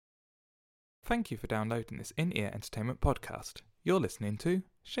Thank you for downloading this in-ear entertainment podcast. You're listening to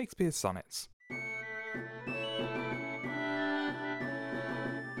Shakespeare's Sonnets.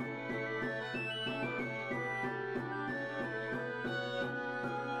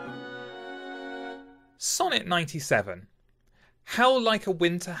 Sonnet 97. How like a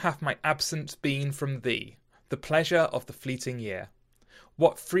winter hath my absence been from thee, the pleasure of the fleeting year.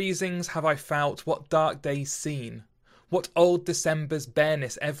 What freezings have I felt, what dark days seen, what old December's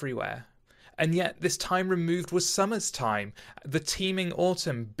bareness everywhere. And yet this time removed was summer's time, the teeming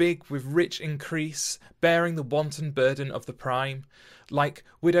autumn, big with rich increase, bearing the wanton burden of the prime, like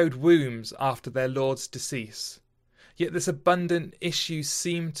widowed wombs after their lord's decease. Yet this abundant issue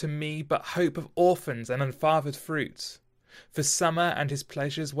seemed to me but hope of orphans and unfathered fruit. For summer and his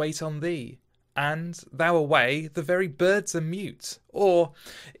pleasures wait on thee, and, thou away, the very birds are mute. Or,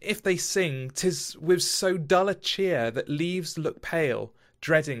 if they sing, 'tis with so dull a cheer that leaves look pale,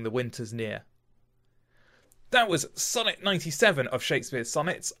 dreading the winter's near. That was Sonnet 97 of Shakespeare's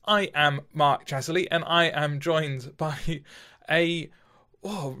Sonnets. I am Mark Chatterley, and I am joined by a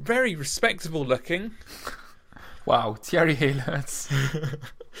very respectable looking... Wow, Thierry Haylers.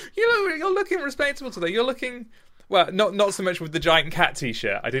 You're looking respectable today. You're looking... Well, not so much with the giant cat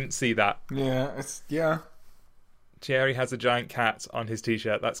t-shirt. I didn't see that. Yeah. Thierry has a giant cat on his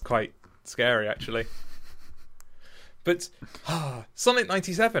t-shirt. That's quite scary, actually. But Sonnet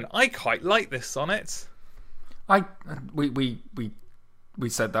 97, I quite like this sonnet. We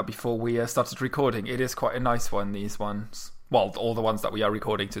said that before we started recording. It is quite a nice one, these ones. Well, all the ones that we are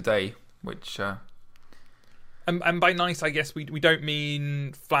recording today, which... And by nice, I guess we don't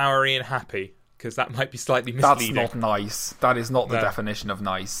mean flowery and happy, because that might be slightly misleading. That's not nice. That is not the definition of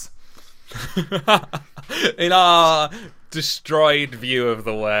nice. In our destroyed view of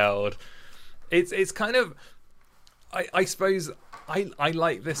the world, it's kind of... I suppose I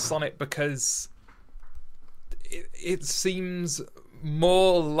like this sonnet because it seems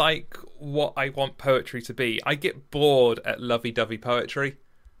more like what I want poetry to be. I get bored at lovey-dovey poetry.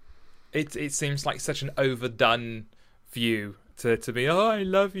 It seems like such an overdone view to be, oh, I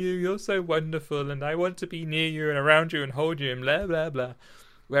love you, you're so wonderful, and I want to be near you and around you and hold you and blah, blah, blah.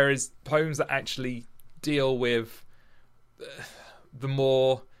 Whereas poems that actually deal with the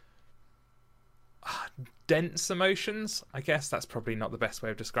more dense emotions, I guess that's probably not the best way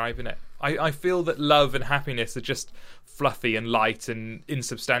of describing it. I feel that love and happiness are just fluffy and light and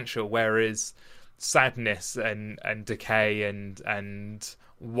insubstantial, whereas sadness and decay and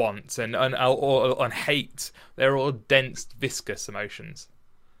want and hate, they're all dense, viscous emotions.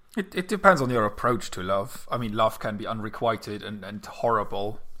 It depends on your approach to love. I mean, love can be unrequited and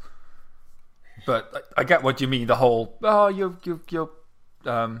horrible, but I get what you mean. The whole you're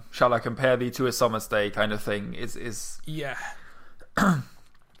shall I compare thee to a summer's day kind of thing is yeah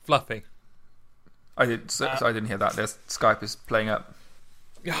fluffy. I didn't hear that. There's Skype is playing up.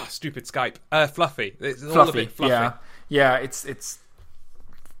 Stupid Skype. Fluffy. It's all fluffy. a bit fluffy. Yeah. It's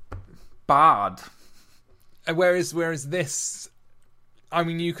bad. Whereas this, I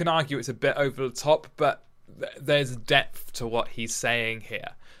mean, you can argue it's a bit over the top, but there's depth to what he's saying here.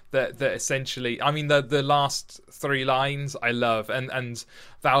 That essentially, I mean, the last three lines I love, and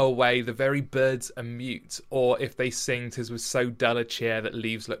thou away, the very birds are mute, or if they sing, 'tis with so dull a cheer that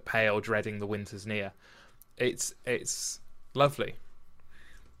leaves look pale, dreading the winter's near. It's lovely.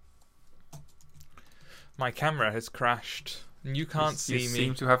 My camera has crashed. You can't see me. You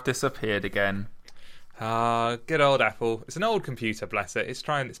seem to have disappeared again. Good old Apple. It's an old computer, bless it. It's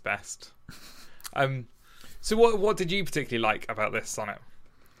trying its best. So what did you particularly like about this sonnet?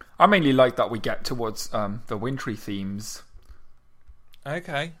 I mainly like that we get towards the wintry themes.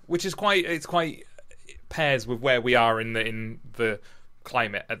 Okay, which is quite pairs with where we are in the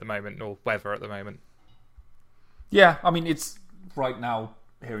climate at the moment, or weather at the moment. Yeah, I mean, it's right now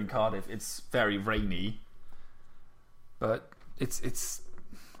here in Cardiff. It's very rainy, but it's.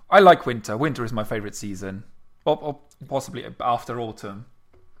 I like winter. Winter is my favourite season, or possibly after autumn.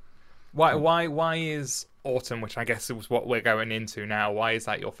 Why is autumn, which I guess is what we're going into now, why is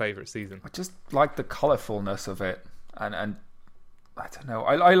that your favourite season? I just like the colourfulness of it, and I don't know.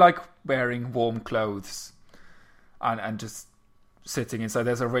 I like wearing warm clothes, and just sitting inside.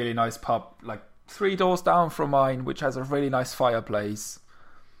 There's a really nice pub like 3 doors down from mine, which has a really nice fireplace,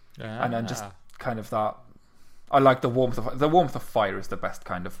 and then just kind of that. I like the warmth of fire is the best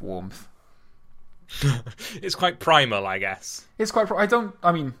kind of warmth. It's quite primal, I guess. It's quite.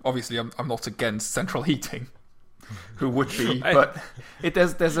 I mean, obviously, I'm not against central heating. Who would be? But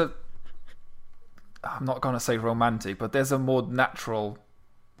there's a. I'm not gonna say romantic, but there's a more natural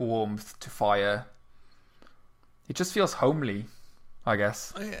warmth to fire. It just feels homely. I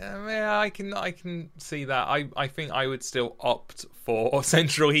guess. Yeah, I can see that. I think I would still opt for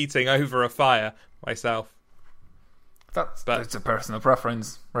central heating over a fire myself. That's a personal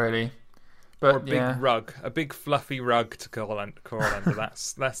preference, really. But or a big rug, a big fluffy rug to crawl under.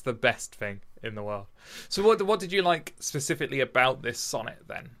 That's the best thing in the world. So what did you like specifically about this sonnet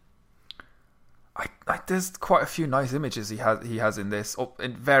then? There's quite a few nice images he has in this,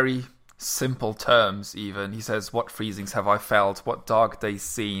 in very simple terms. Even he says, "What freezings have I felt? What dark days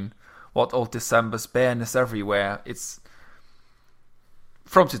seen? What old December's bareness everywhere." It's,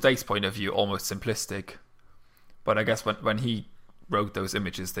 from today's point of view, almost simplistic. But I guess when he wrote those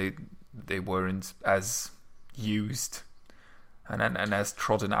images, they weren't as used and as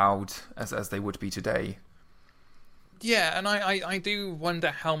trodden out as they would be today. Yeah, and I do wonder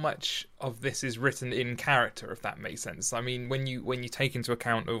how much of this is written in character, if that makes sense. I mean, when you take into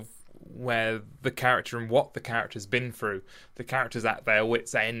account of where the character and what the character's been through, the character's at their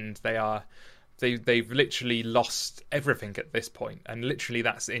wits' end. They've literally lost everything at this point, and literally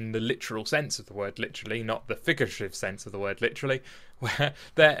that's in the literal sense of the word literally, not the figurative sense of the word literally. Where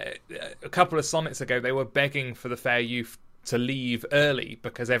a couple of sonnets ago they were begging for the fair youth to leave early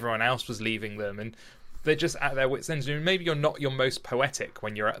because everyone else was leaving them, and they're just at their wits' ends. Maybe you're not your most poetic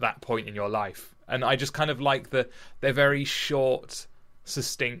when you're at that point in your life, and I just kind of like they're very short,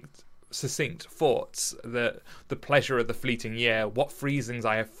 succinct thoughts. The pleasure of the fleeting year, what freezings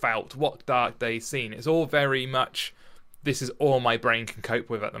I have felt, what dark days seen. It's all very much, this is all my brain can cope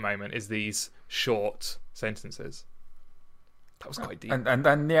with at the moment, is these short sentences. That was quite deep. And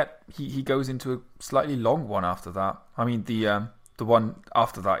then yet he goes into a slightly long one after that. I mean, the one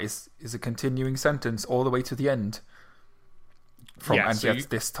after that is a continuing sentence all the way to the end.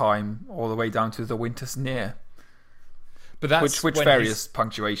 This time all the way down to the winter's near. But that's which various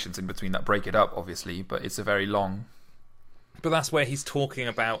punctuations in between that break it up, obviously, but it's a very long. But that's where he's talking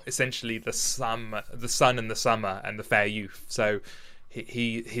about essentially the sun and the summer and the fair youth. So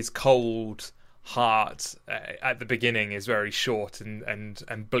his cold heart at the beginning is very short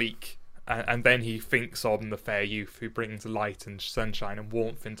and bleak, and then he thinks on the fair youth who brings light and sunshine and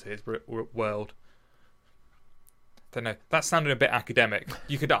warmth into his world. Don't know. That sounded a bit academic.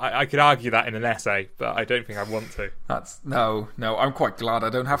 I could argue that in an essay, but I don't think I want to. No. I'm quite glad I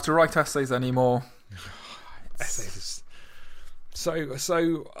don't have to write essays anymore. Essays,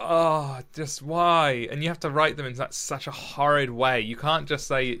 just why? And you have to write them in such a horrid way. You can't just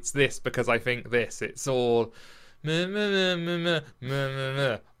say it's this because I think this. It's all all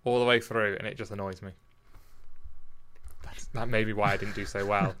the way through, and it just annoys me. That may be why I didn't do so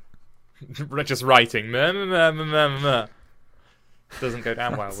well. Just writing doesn't go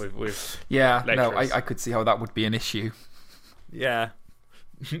down well with lecturers. No, I could see how that would be an issue. Yeah.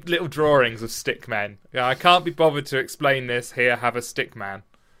 Little drawings of stick men. Yeah, I can't be bothered to explain this. Here, have a stick man.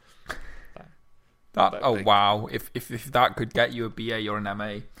 Wow. If that could get you a BA or an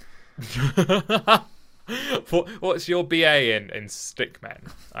MA. What's your BA in stick men?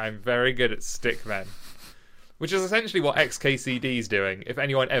 I'm very good at stick men. Which is essentially what XKCD's doing, if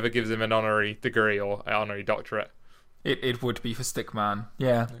anyone ever gives him an honorary degree or an honorary doctorate. It would be for Stickman,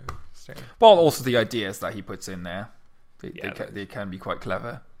 yeah. Well, also the ideas that he puts in there. They can be quite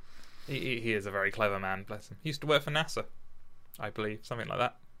clever. He is a very clever man, bless him. He used to work for NASA, I believe, something like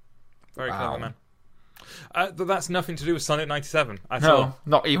that. Very clever man. But that's nothing to do with Sonnet 97 at all. No,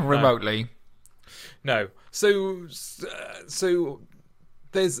 not even remotely. No. So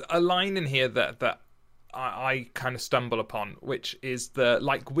there's a line in here that I kind of stumble upon, which is the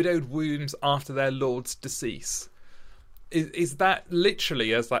like widowed wombs after their lord's decease. Is that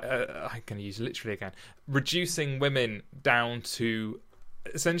literally, as like I can use literally again, reducing women down to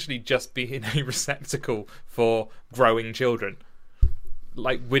essentially just being a receptacle for growing children,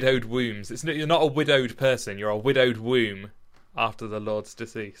 like widowed wombs? You're not a widowed person; you're a widowed womb after the lord's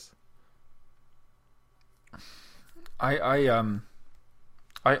decease. I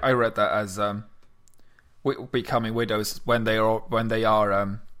read that as becoming widows when they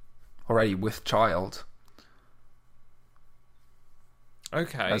are already with child.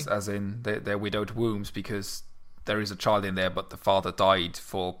 Okay. As in they're widowed wombs because there is a child in there, but the father died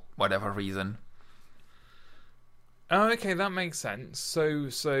for whatever reason. Oh, okay, that makes sense.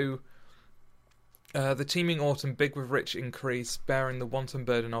 So the teeming autumn, big with rich increase, bearing the wanton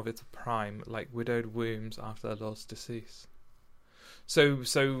burden of its prime, like widowed wombs after their lord's decease.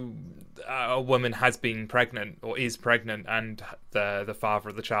 So a woman has been pregnant or is pregnant, and the father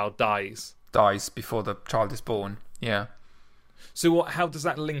of the child dies Before the child is born. Yeah. So how does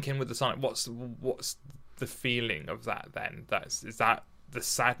that link in with the sonnet? What's the feeling of that then? Is that the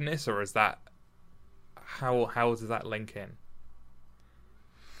sadness, or is that how does that link in?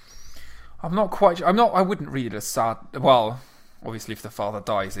 I'm not quite. I wouldn't read it as sad. Well, obviously, if the father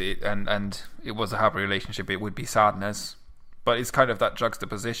dies, and it was a happy relationship, it would be sadness. But it's kind of that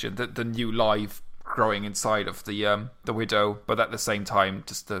juxtaposition, that the new life growing inside of the widow, but at the same time,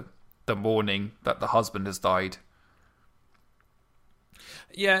 just the mourning that the husband has died.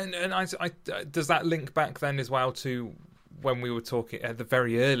 Yeah, and I does that link back then as well to when we were talking at the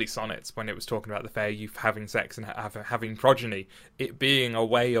very early sonnets, when it was talking about the fair youth having sex and having progeny, it being a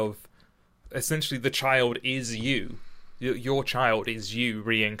way of essentially the child is you. Your child is you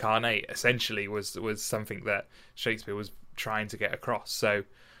reincarnate, essentially, was something that Shakespeare was trying to get across. So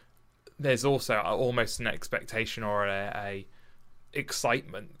there's also almost an expectation or a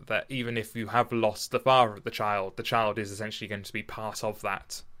excitement that even if you have lost the father of the child is essentially going to be part of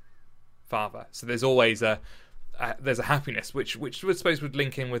that father. So there's always there's a happiness which I suppose would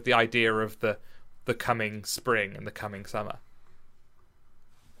link in with the idea of the coming spring and the coming summer.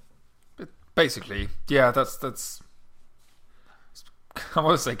 Basically, yeah, that's I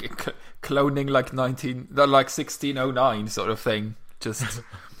was like cloning like 1609 sort of thing. Just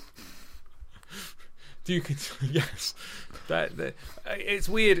yes, that it's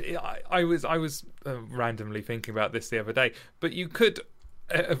weird. I was randomly thinking about this the other day, but you could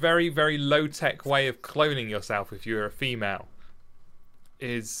a very very low tech way of cloning yourself if you were a female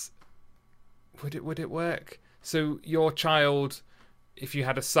is would it work? So your child, if you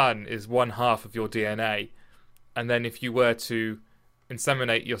had a son, is one half of your DNA, and then if you were to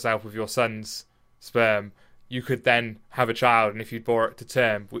inseminate yourself with your son's sperm, you could then have a child, and if you bore it to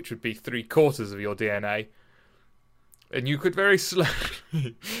term, which would be 3/4 of your DNA, and you could very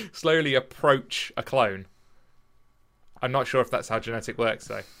slowly approach a clone. I'm not sure if that's how genetic works,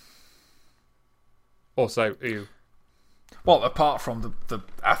 though. Also, ew. Well, apart from the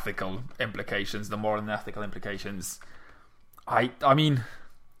ethical implications, the moral and ethical implications, I mean,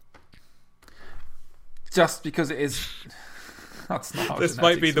 just because it is. That's not how this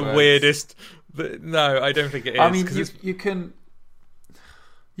might be the works. Weirdest. No, I don't think it is. I mean,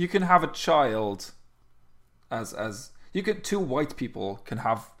 you can have a child as two white people can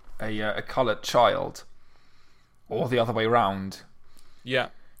have a coloured child, or the other way around. Yeah,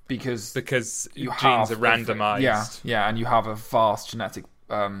 because you genes are randomised. Yeah, and you have a vast genetic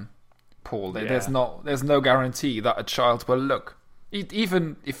pool. There's no guarantee that a child will look.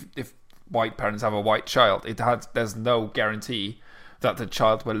 Even if white parents have a white child, there's no guarantee that the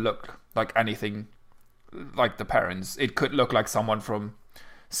child will look like anything like the parents. It could look like someone from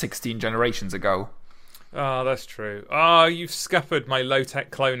 16 generations ago. Oh, that's true. Oh, you've scuppered my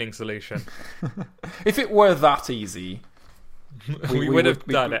low-tech cloning solution. If it were that easy, we would have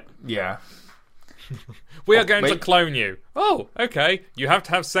done it. Yeah. We are going to clone you. Oh, okay. You have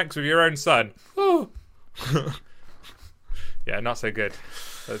to have sex with your own son. Oh. Yeah, not so good.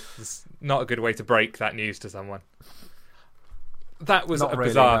 That's not a good way to break that news to someone. That was not a really,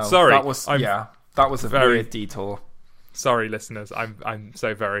 bizarre. no. Sorry, that was a very weird detour. Sorry, listeners. I'm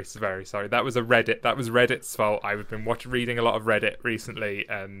so very very sorry. That was Reddit. That was Reddit's fault. I've been reading a lot of Reddit recently,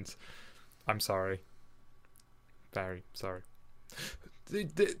 and I'm sorry. Very sorry.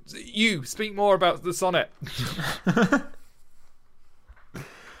 You speak more about the sonnet.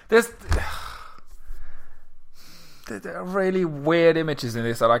 There are really weird images in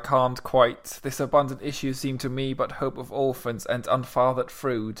this that I can't quite. This abundant issue seemed to me but hope of orphans and unfathered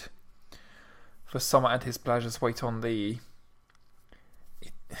fruit. For summer and his pleasures wait on thee.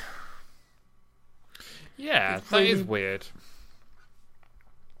 Yeah, that is weird.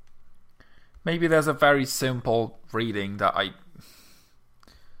 Maybe there's a very simple reading that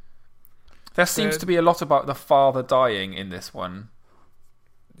There seems to be a lot about the father dying in this one.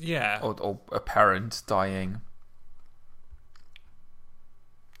 Yeah. Or a parent dying.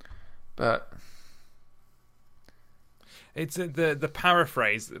 But it's the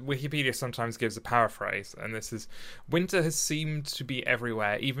paraphrase. Wikipedia sometimes gives a paraphrase, and this is: winter has seemed to be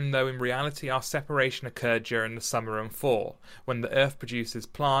everywhere, even though in reality our separation occurred during the summer and fall, when the earth produces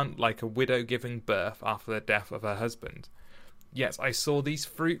plant like a widow giving birth after the death of her husband. Yet I saw these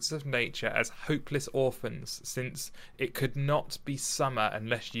fruits of nature as hopeless orphans, since it could not be summer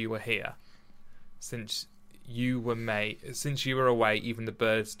unless you were here. Since you were away, even the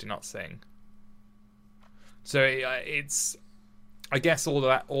birds do not sing. So it's, I guess, all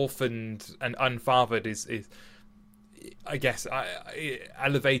that orphaned and unfathered is I guess,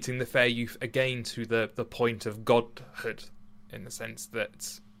 elevating the fair youth again to the point of godhood, in the sense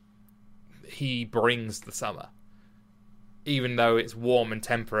that he brings the summer. Even though it's warm and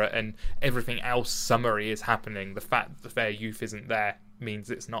temperate and everything else summery is happening, the fact that the fair youth isn't there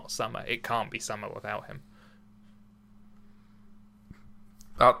means it's not summer. It can't be summer without him.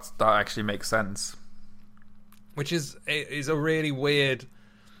 that actually makes sense. Which is a really weird.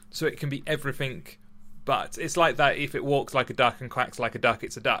 So it can be everything, but it's like that. If it walks like a duck and quacks like a duck,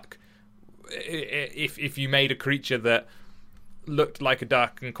 it's a duck. If you made a creature that looked like a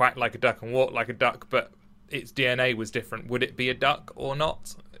duck and quacked like a duck and walked like a duck, but its DNA was different, would it be a duck or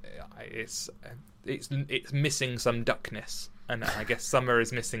not? It's missing some duckness, and I guess summer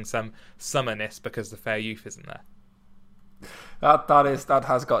is missing some summerness because the fair youth isn't there. That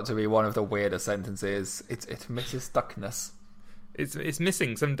has got to be one of the weirder sentences. It misses duckness. It's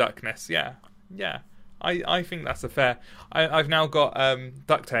missing some duckness. Yeah. I think that's a fair. I've now got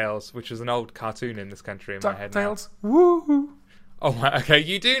DuckTales, which is an old cartoon in this country in my head now. DuckTales, woo! Oh, okay,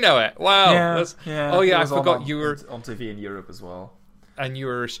 you do know it. Wow. Yeah. Oh yeah, I forgot you were on TV in Europe as well. And you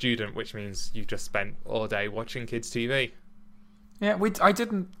were a student, which means you just spent all day watching kids' TV. Yeah, I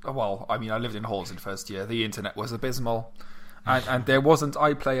didn't. Well, I mean, I lived in halls in first year. The internet was abysmal, and there wasn't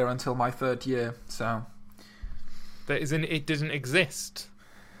iPlayer until my third year. So it didn't exist.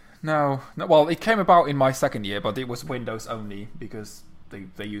 No. Well, it came about in my second year, but it was Windows only because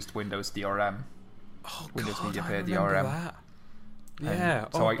they used Windows DRM. Oh Windows God, Media I Player remember DRM. that. And Yeah.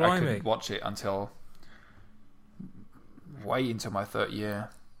 so I blimey. couldn't watch it until way into my third year,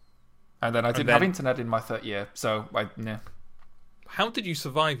 and then I didn't have internet in my third year. So How did you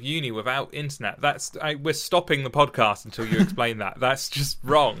survive uni without internet? We're stopping the podcast until you explain that. That's just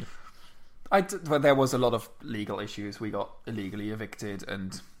wrong. Well, there was a lot of legal issues. We got illegally evicted,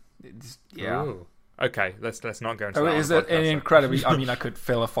 and yeah. Ooh. Okay, let's not go into Oh, that. is it incredibly? I mean, I could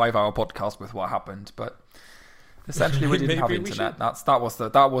fill a 5-hour podcast with what happened, but essentially we didn't have internet. That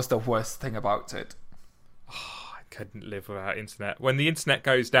was the worst thing about it. I couldn't live without internet. When the internet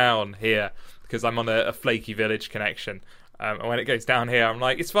goes down here, because I'm on a flaky village connection, and when it goes down here, I'm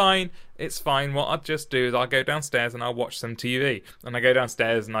like, it's fine. What I'll just do is I'll go downstairs and I'll watch some TV. And I go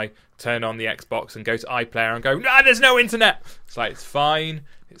downstairs and I turn on the Xbox and go to iPlayer and go, there's no internet. It's like, it's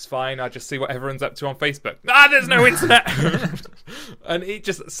fine. I just see what everyone's up to on Facebook. There's no internet. And it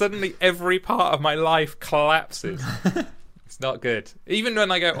just, suddenly every part of my life collapses. It's not good. Even when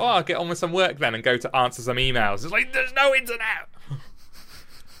I go, I'll get on with some work then and go to answer some emails. It's like, there's no internet.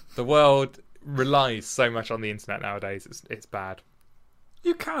 The world relies so much on the internet nowadays. It's bad.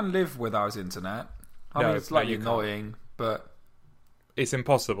 You can live without internet. I mean, it's slightly annoying, but it's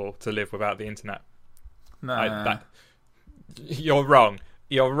impossible to live without the internet. Nah. You're wrong.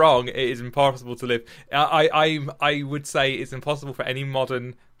 You're wrong. It is impossible to live. I would say it's impossible for any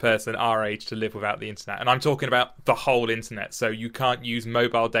modern person our age to live without the internet. And I'm talking about the whole internet. So you can't use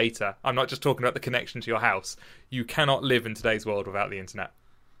mobile data. I'm not just talking about the connection to your house. You cannot live in today's world without the internet.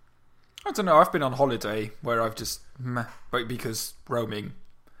 I don't know. I've been on holiday where I've just but because roaming,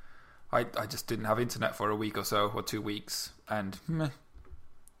 I just didn't have internet for a week or so, or 2 weeks, and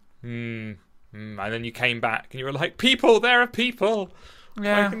And then you came back and you were like, people, there are people.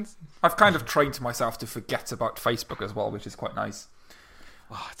 Yeah, I've kind of trained myself to forget about Facebook as well, which is quite nice.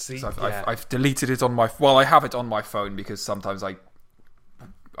 See, so I've deleted it on my. Well, I have it on my phone because sometimes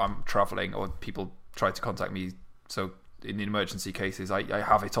I'm traveling or people try to contact me. So in emergency cases, I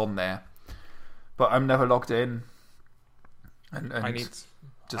have it on there, but I'm never logged in. And I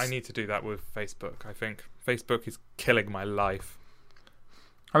need to do that with Facebook. I think Facebook is killing my life.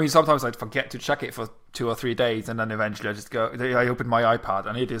 I mean, sometimes I'd forget to check it for 2 or 3 days, and then eventually I open my iPad,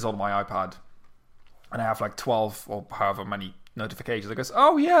 and it is on my iPad, and I have like 12 or however many notifications. It goes,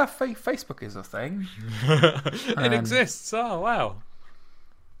 oh yeah, Facebook is a thing. It exists. Oh wow.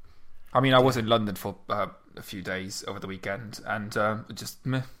 I mean, I was in London for a few days over the weekend, and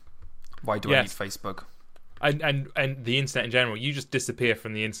why do I need Facebook? And the internet in general, you just disappear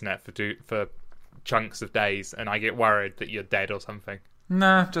from the internet for chunks of days, and I get worried that you're dead or something.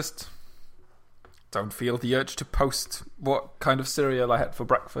 Nah, just don't feel the urge to post what kind of cereal I had for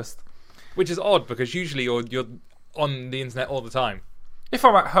breakfast. Which is odd, because usually you're on the internet all the time. If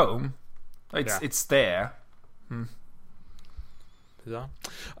I'm at home, it's there. Bizarre.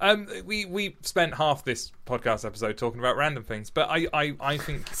 We spent half this podcast episode talking about random things, but I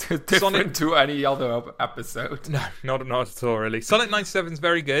think it's different to any other episode. No, not at all, really. Sonic 97 is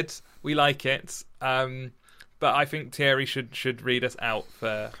very good. We like it. But I think Thierry should read us out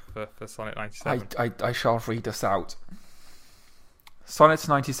for Sonic 97. I shall read us out. Sonnet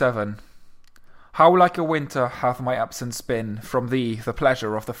 97. How like a winter hath my absence been from thee, the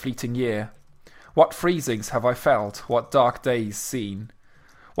pleasure of the fleeting year. What freezings have I felt, what dark days seen,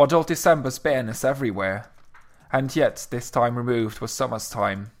 what old December's bareness everywhere. And yet this time removed was summer's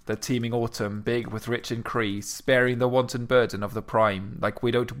time, the teeming autumn, big with rich increase, bearing the wanton burden of the prime, like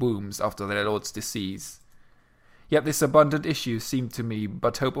widowed wombs after their lord's decease. Yet this abundant issue seemed to me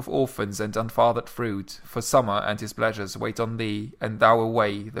but hope of orphans and unfathered fruit, for summer and his pleasures wait on thee, and thou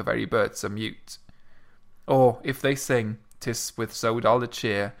away the very birds are mute. Or, if they sing, 'tis with so dull a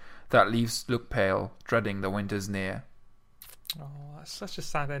cheer, that leaves look pale, dreading the winter's near. Oh, that's such a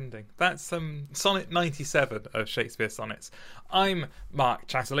sad ending. That's Sonnet 97 of Shakespeare Sonnets. I'm Mark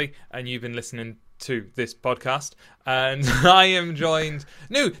Chatterley, and you've been listening to this podcast, and I am joined...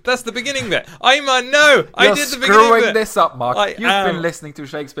 No, that's the beginning bit. I did the beginning bit. You're screwing this up, Mark. You've am. been listening to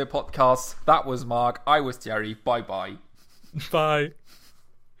Shakespeare Podcasts. That was Mark. I was Thierry. Bye-bye. Bye.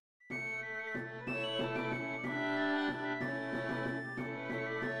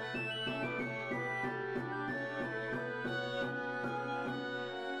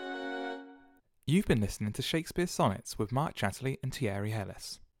 You've been listening to Shakespeare Sonnets with Mark Chatterley and Thierry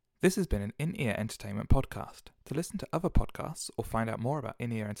Hellis. This has been an In-Ear Entertainment podcast. To listen to other podcasts or find out more about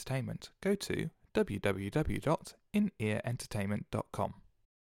In-Ear Entertainment, go to www.inearentertainment.com.